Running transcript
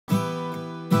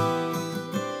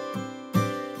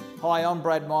Hi, I'm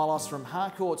Brad Milos from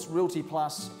Harcourts Realty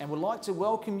Plus and would like to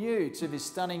welcome you to this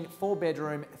stunning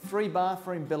 4-bedroom,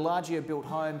 3-bathroom Bellagio built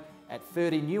home at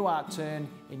 30 Newark Turn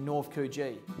in North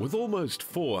Coogee. With almost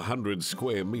 400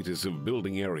 square metres of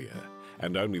building area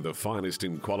and only the finest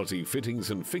in quality fittings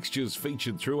and fixtures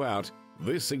featured throughout,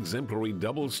 this exemplary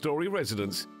double-storey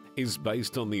residence is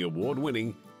based on the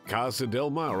award-winning Casa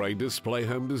del Mare display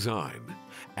home design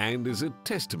and is a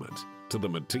testament to the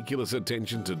meticulous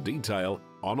attention to detail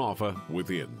on offer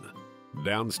within.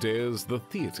 Downstairs, the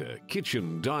theatre,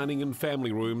 kitchen, dining and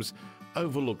family rooms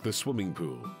overlook the swimming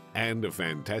pool and a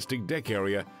fantastic deck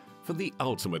area for the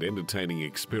ultimate entertaining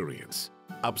experience.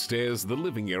 Upstairs, the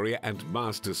living area and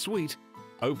master suite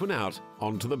open out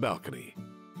onto the balcony.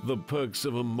 The perks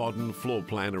of a modern floor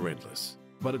plan are endless,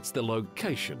 but it's the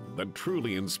location that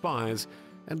truly inspires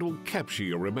and will capture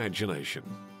your imagination.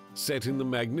 Set in the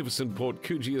magnificent Port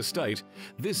Coogee estate,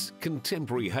 this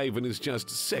contemporary haven is just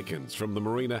seconds from the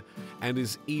marina and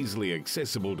is easily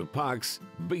accessible to parks,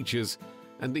 beaches,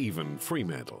 and even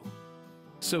Fremantle.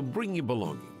 So bring your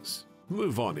belongings,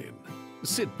 move on in,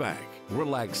 sit back,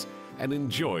 relax, and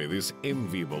enjoy this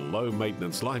enviable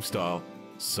low-maintenance lifestyle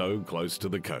so close to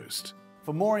the coast.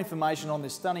 For more information on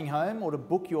this stunning home or to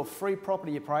book your free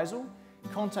property appraisal,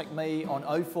 contact me on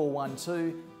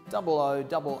 0412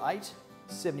 0088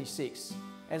 76,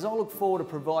 as I look forward to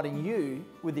providing you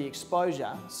with the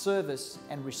exposure, service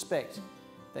and respect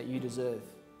that you deserve.